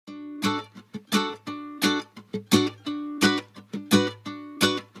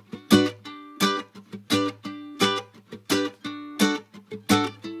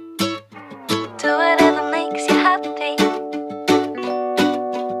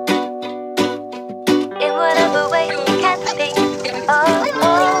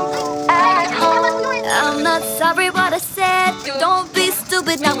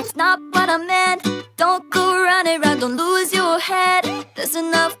now it's not what I meant. Don't go running around, don't lose your head. There's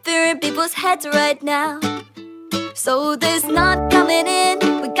enough fear in people's heads right now. So there's not coming in.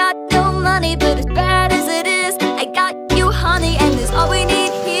 We got no money, but as bad as it is, I got you, honey, and it's all we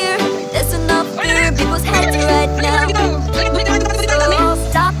need here. There's enough fear in people's heads right now. So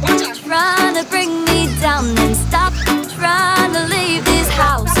stop trying to bring me down, and stop trying to leave this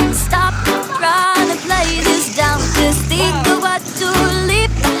house, and stop trying to play this down. Just think of what to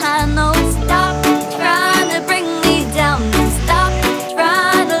leave behind. No, stop trying to bring me down, and stop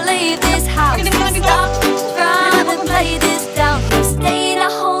trying to leave this house, and stop trying to play this down. You're staying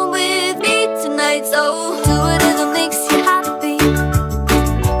at home with me tonight, so do whatever makes you happy,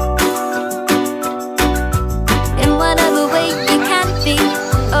 in whatever way you can be.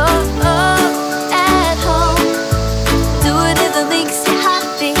 Oh, oh, at home, do whatever makes you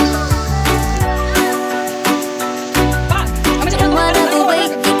happy, in whatever way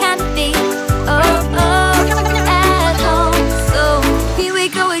you can be. Oh, oh, at home. So here we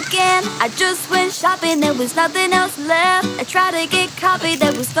go again. I just went shopping, there was nothing else left. I tried to get coffee,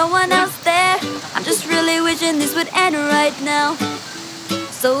 there was no one else there. I'm just really wishing this would end right now.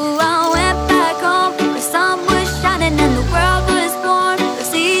 So I went back home, the sun was shining and the world was born. The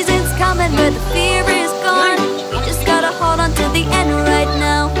season's coming, but the fear is gone. We just gotta hold on to the end right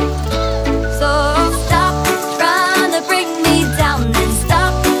now. So stop trying to bring me down, and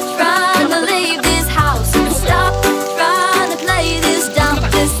stop trying to leave this house, and stop trying to play this down.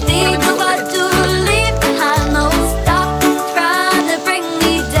 Just think of what to leave behind. No, stop trying to bring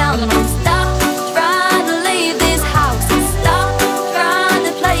me down, no, stop trying to leave this house, and stop trying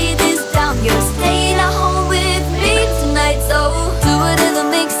to play this down. You're staying at home with me tonight, so do whatever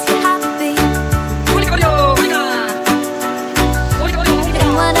makes you happy, in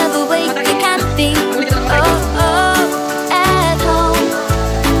whatever way you can be. Oh, oh, at home,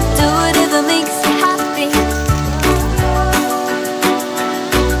 do whatever makes you happy,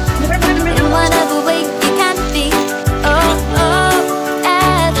 in whatever way you can be. Oh, oh,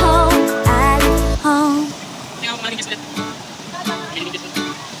 at home, at home.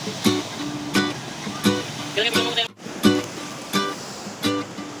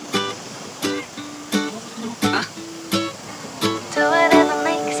 Do whatever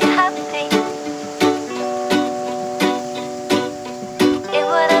makes you happy, in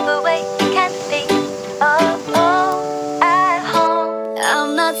whatever way you can be. Oh, oh, at home.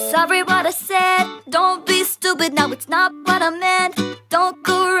 I'm not sorry what I said. Don't be stupid, now it's not what I meant. Don't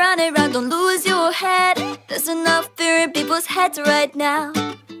go running around, don't lose your head. There's enough fear in people's heads right now.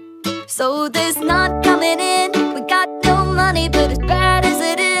 So there's not coming in. We got no money, but as bad as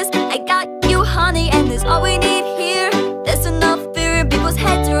it is, I got you, honey, and it's all we need here. There's enough fear in people's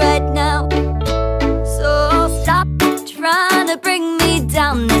heads right now. So stop trying to bring me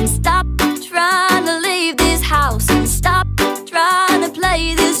down, and stop trying to leave this house, and stop trying to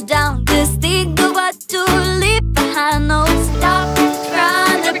play this down. Just think of what to leave behind. No, stop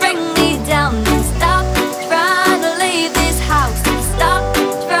trying to bring me down, and stop trying to leave this house, and stop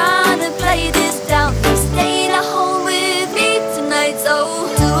trying to play this down. You're staying at home with me tonight, so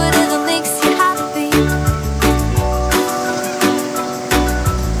do whatever makes you happy,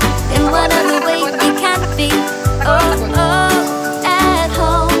 in whatever way you can be. Oh, oh, at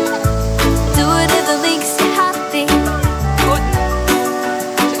home, do whatever makes you happy,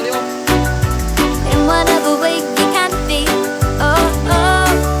 in whatever way you can be. Oh,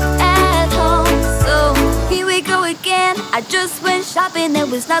 oh, at home. So here we go again. I just went shopping, there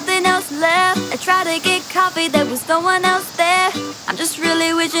was nothing else left. I tried to get coffee, there was no one else there. I'm just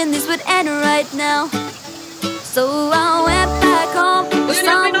really wishing this would end right now. So I went back home, the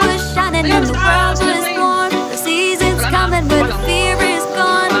sun was shining and the world was born. The season's coming, but the fear is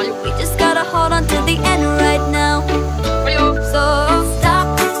gone. We just gotta hold on to the end right now. So stop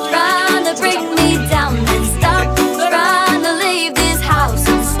trying to bring me down, and stop trying to leave this house,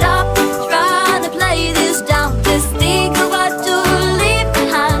 and stop trying to play this down. Just think of what to leave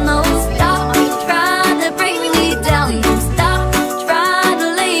behind. No, stop trying to bring me down, and stop trying to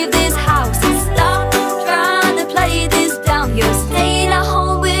leave this house, and stop trying to play this down. You're staying at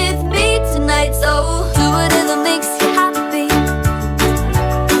home with me tonight, so do whatever makes you happy,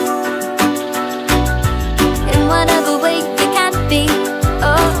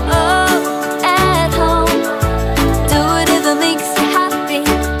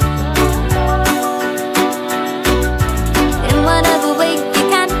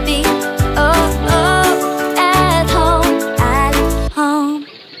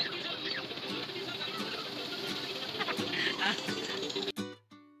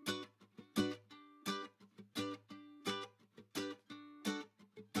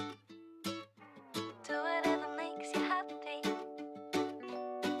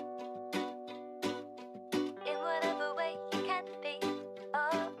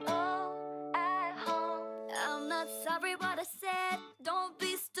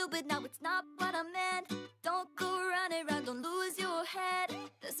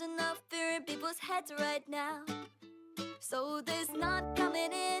 people's heads right now. So there's not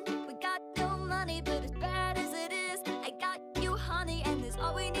coming in. We got no money, but as bad as it is, I got you, honey, and there's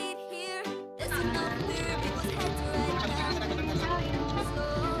all we need here. There's enough fear in people's heads right now. So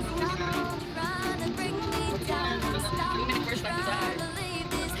stop trying to bring me down. Stop trying to leave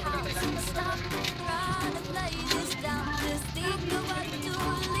this house. Stop trying to play this down. Just think of what you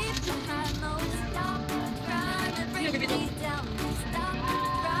leave behind. No, stop trying to bring me down. Stop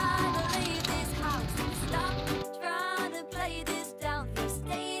trying to leave this house. Stop trying to play this down. You're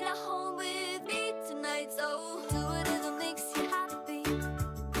staying at home with me tonight, so do whatever makes you happy.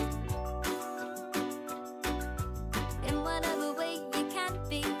 In whatever way you can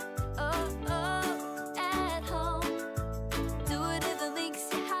be. Oh, oh, at home. Do whatever makes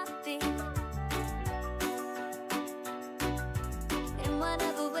you happy. In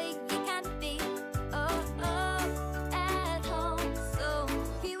whatever way you can be. Oh, oh, at home. So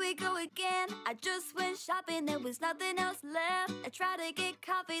here we go again. I just went shopping, there was nothing else left. I tried to get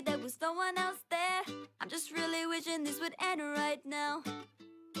coffee, there was no one else there. I'm just really wishing this would end right now.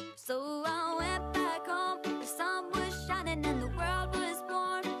 So I went back home, the sun was shining and the world was